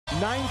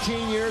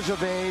19 years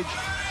of age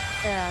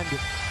and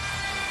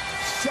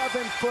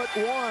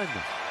 7'1"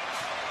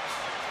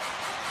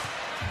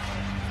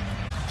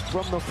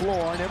 from the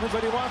floor, and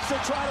everybody wants to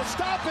try to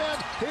stop him.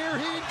 Here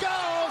he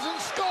goes and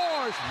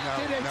scores.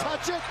 Did they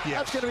touch it? Yes.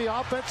 That's going to be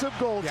offensive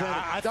goaltending.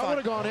 Yeah, that would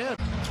have gone in.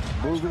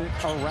 Moving it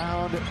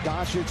around,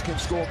 Doncic can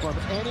score from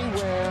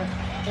anywhere,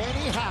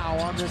 anyhow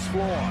on this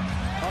floor.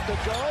 Up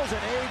it goes,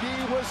 and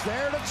AD was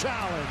there to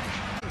challenge.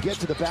 Get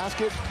to the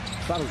basket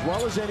about as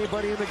well as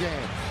anybody in the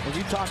game. And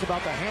you talk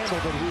about the handle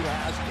that he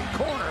has,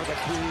 corner the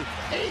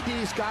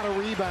key. AD's got a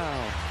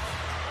rebound.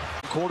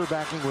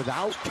 Quarterbacking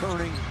without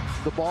turning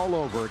the ball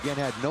over. Again,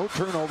 had no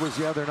turnovers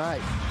the other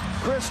night.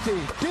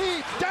 Christie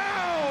deep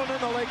down, and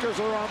the Lakers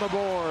are on the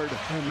board.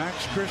 And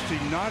Max Christie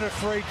not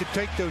afraid to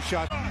take those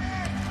shots.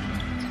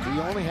 He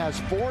only has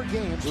 4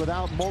 games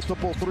without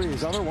multiple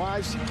threes.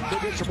 Otherwise,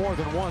 he'll get you more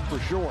than one for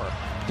sure.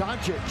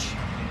 Doncic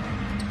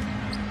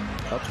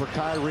up for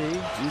Kyrie.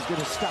 He's going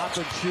to stop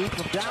and shoot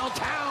from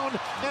downtown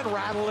and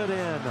rattle it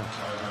in.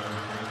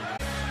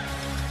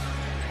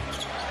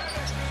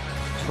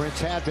 Prince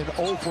had been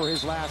 0 for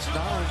his last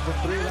 9 from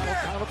 3. That'll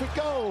count if it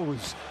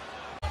goes.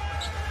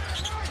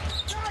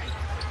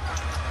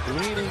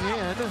 Leaning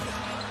in.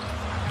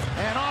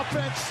 And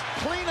offense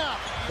cleanup.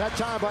 That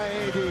time by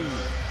AD.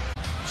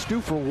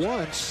 Stu, for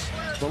once,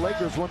 the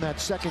Lakers won that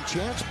second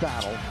chance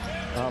battle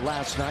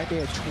last night. They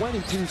had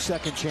 22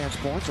 second chance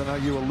points. I know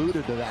you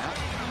alluded to that.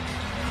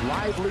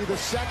 Lively the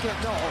second.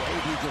 No,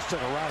 AD just took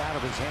it right out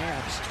of his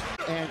hands.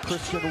 And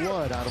Christian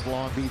Wood out of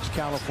Long Beach,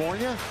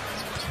 California.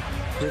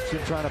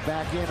 Christian trying to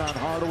back in on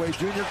Hardaway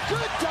Jr.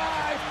 Good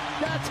dive!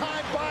 That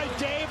time by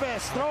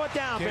Davis. Throw it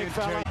down, big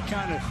fella.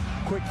 Kind of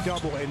quick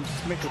double and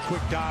make a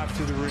quick dive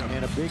to the rim.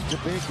 And a big to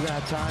big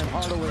that time.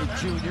 Hardaway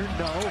Jr.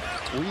 No.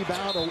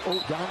 Rebound.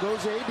 Oh, down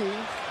goes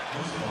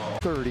AD.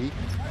 30.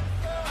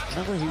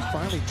 Remember, he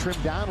finally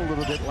trimmed down a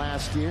little bit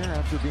last year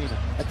after being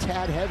a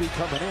tad heavy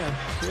coming in.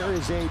 Here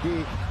is AD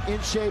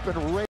in shape and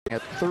rating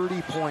at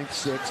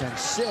 30.6 and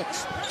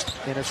 6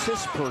 in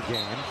assists per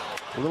game.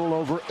 A little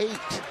over 8.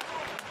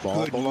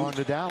 Ball belonged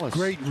to Dallas.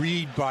 Great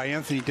read by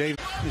Anthony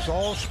Davis. It's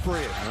all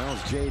spread. That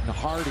was Jaden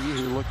Hardy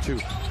who looked to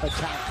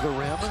attack the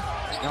rim.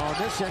 Now on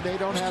this end, they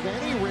don't have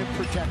any rim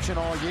protection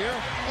all year,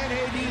 and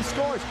AD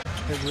scores.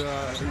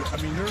 I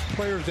mean, there are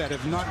players that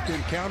have not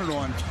been counted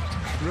on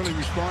really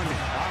responding.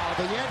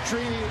 The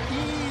entry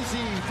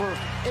easy for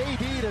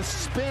AD to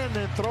spin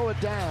and throw it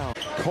down.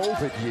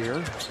 COVID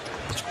year.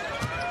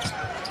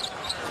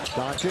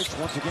 Doncic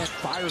once again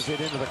fires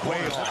it into the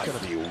corner. That's going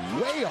to be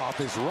way off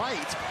his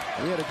right.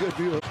 We had a good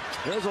view.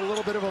 There's a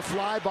little bit of a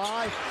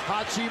flyby.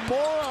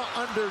 Hachimura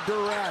under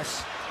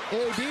duress.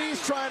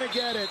 AD's trying to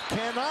get it.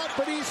 Cannot,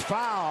 but he's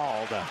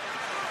fouled.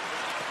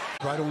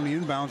 Right on the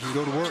inbounds and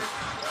go to work.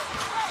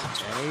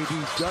 And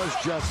AD does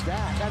just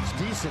that. That's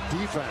decent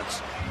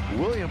defense.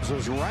 Williams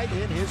was right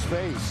in his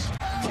face.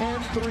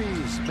 10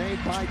 threes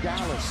made by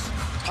Dallas.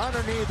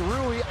 Underneath,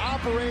 Rui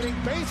operating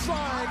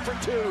baseline for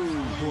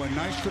 2. Boy, a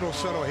nice little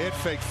subtle head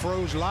fake.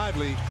 Froze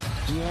Lively.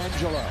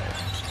 D'Angelo.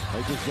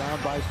 Lakers down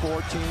by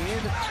 14.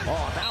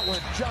 Oh, that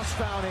one just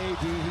found AD.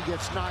 He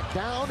gets knocked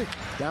down.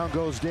 Down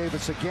goes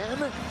Davis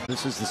again.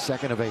 This is the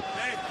second of a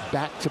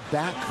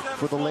back-to-back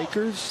for the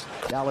Lakers.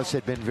 Dallas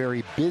had been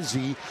very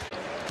busy.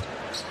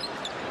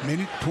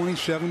 Minute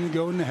 27 to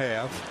go in the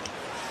half.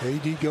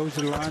 AD goes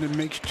to the line and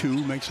makes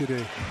 2. Makes it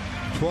a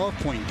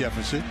 12-point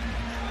deficit.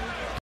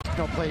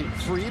 Don't play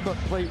free, but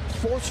play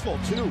forceful,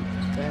 too.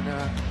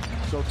 And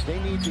so they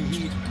need to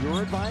heed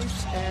your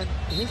advice and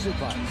his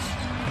advice.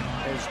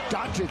 As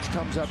Doncic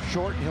comes up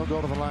short, and he'll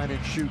go to the line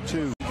and shoot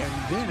 2. And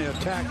then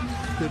attack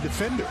the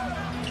defender.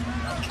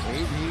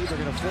 AD, they're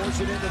going to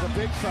force it into the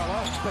big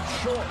fella, but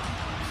short.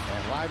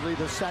 And Lively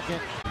the second.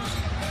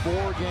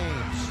 4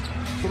 games.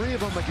 3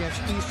 of them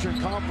against Eastern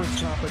Conference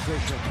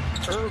competition.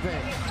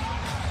 Irving.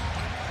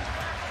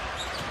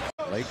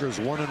 Lakers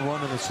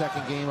 1-1 in the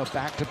second game of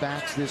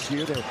back-to-backs this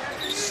year. They're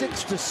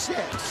 6-6,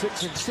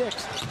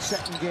 6-6,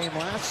 second game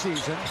last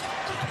season.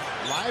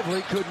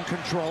 Lively couldn't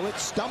control it,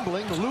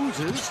 stumbling,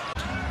 loses.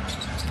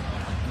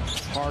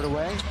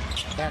 Hardaway,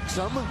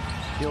 Exum,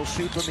 he'll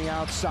shoot from the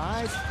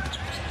outside.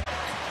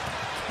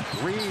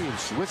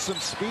 Reeves with some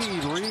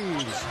speed,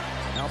 Reeves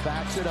now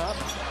backs it up,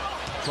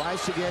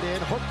 tries to get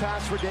in, hook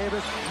pass for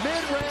Davis,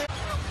 mid-range.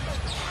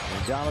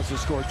 And Dallas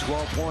has scored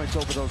 12 points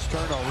over those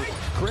turnovers.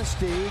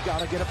 Christie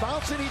got to get a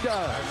bounce, and he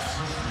does.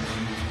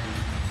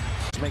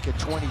 Let's make it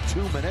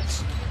 22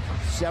 minutes,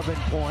 7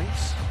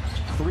 points.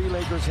 3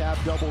 Lakers have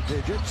double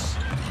digits.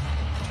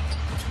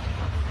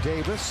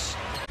 Davis.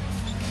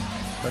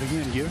 But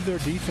again, give their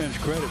defense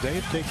credit. They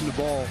have taken the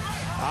ball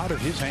out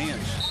of his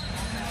hands.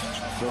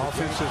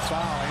 Offensive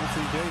foul,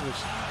 Anthony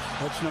Davis.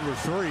 That's number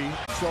 3.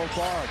 So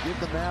far, give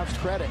the Mavs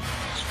credit.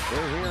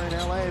 They're here in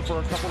LA for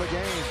a couple of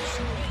games.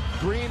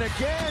 Green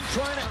again,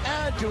 trying to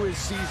add to his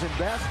season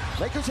best.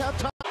 Lakers have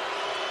time.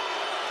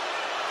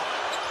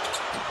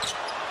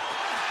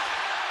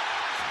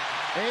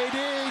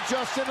 AD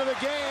just into the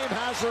game,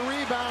 has a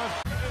rebound.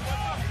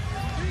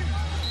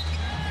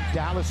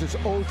 Dallas is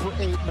 0 for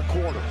 8 in the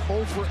quarter.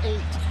 0 for 8.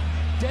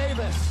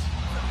 Davis.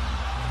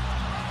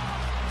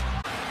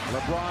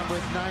 LeBron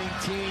with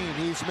 19.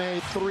 He's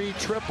made 3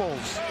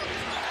 triples.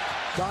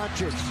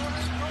 Doncic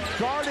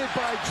guarded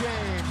by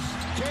James.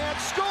 Can't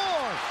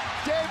score.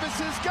 Davis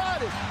has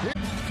got it.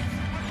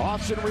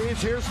 Austin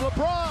Reeves, here's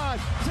LeBron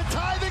to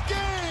tie the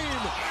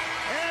game.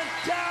 And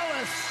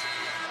Dallas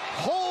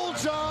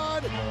holds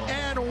on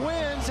and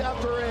wins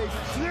after a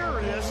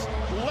furious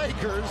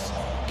Lakers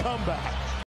comeback.